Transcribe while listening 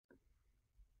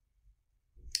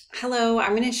Hello,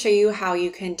 I'm going to show you how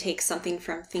you can take something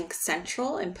from Think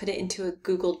Central and put it into a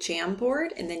Google Jamboard,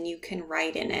 and then you can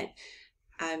write in it.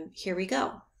 Here we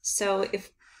go. So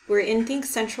if we're in Think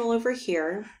Central over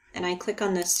here, and I click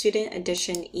on the Student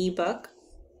Edition ebook,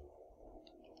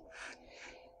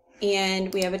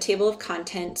 and we have a table of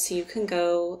contents, so you can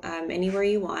go anywhere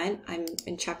you want. I'm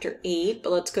in Chapter 8,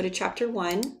 but let's go to Chapter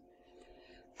 1.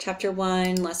 Chapter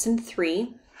 1, Lesson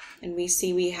 3, and we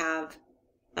see we have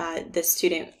the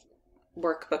student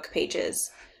workbook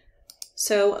pages.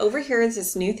 So over here is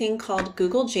this new thing called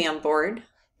Google Jamboard,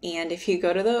 and if you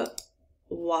go to the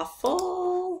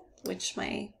waffle, which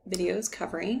my video is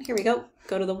covering, here we go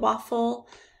to the waffle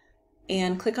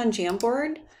and click on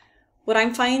Jamboard. What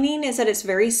I'm finding is that it's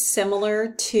very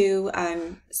similar to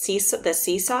the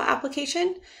Seesaw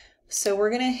application. So we're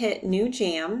going to hit New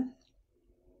Jam,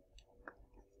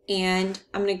 and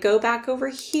I'm going to go back over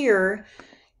here,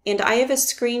 and I have a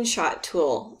screenshot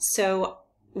tool. So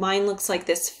mine looks like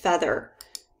this feather.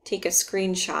 Take a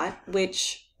screenshot,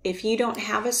 which if you don't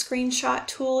have a screenshot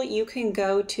tool, you can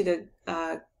go to the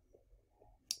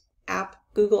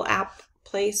Google App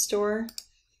Play Store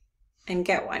and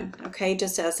get one, okay,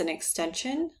 just as an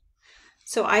extension.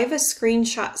 So I have a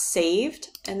screenshot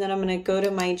saved, and then I'm going to go to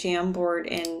my Jamboard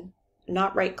and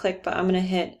not right click, but I'm going to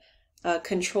hit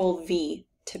Control V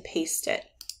to paste it.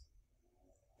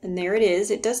 And there it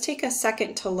is. It does take a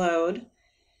second to load.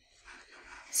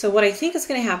 So what I think is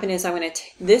going to happen is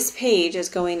this page is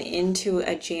going into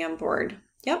a Jamboard.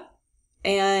 Yep.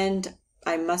 And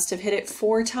I must have hit it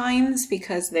 4 times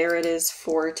because there it is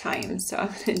 4 times. So I'm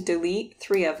going to delete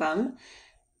 3 of them,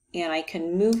 and I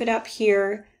can move it up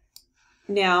here.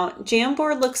 Now,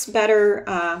 Jamboard looks better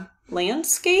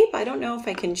landscape. I don't know if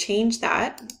I can change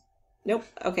that. Nope.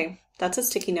 Okay. That's a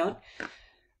sticky note.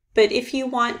 But if you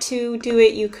want to do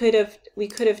it, we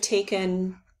could have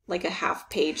taken like a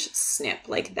half-page snip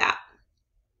like that.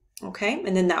 Okay,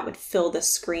 and then that would fill the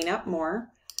screen up more.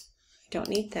 I don't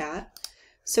need that.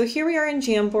 So here we are in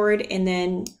Jamboard, and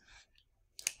then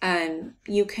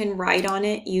you can write on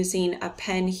it using a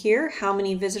pen here. How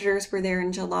many visitors were there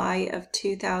in July of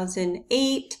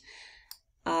 2008?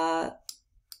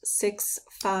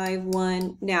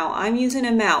 651. Now I'm using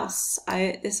a mouse.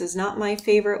 This is not my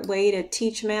favorite way to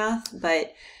teach math,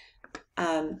 but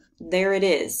there it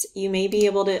is. You may be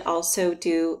able to also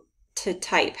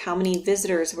type how many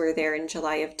visitors were there in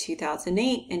July of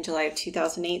 2008. In July of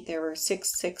 2008, there were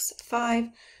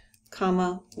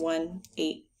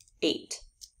 665,188.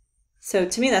 So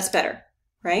to me, that's better,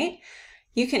 right?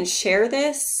 You can share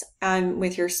this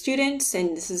with your students,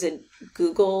 and this is a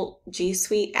Google G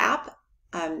Suite app.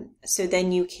 So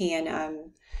then you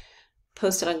can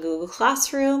post it on Google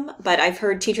Classroom, but I've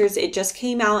heard teachers, it just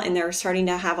came out and they're starting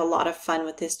to have a lot of fun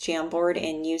with this Jamboard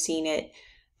and using it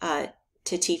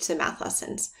to teach the math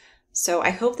lessons. So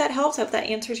I hope that helps. I hope that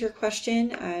answers your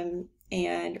question,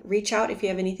 and reach out if you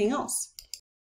have anything else.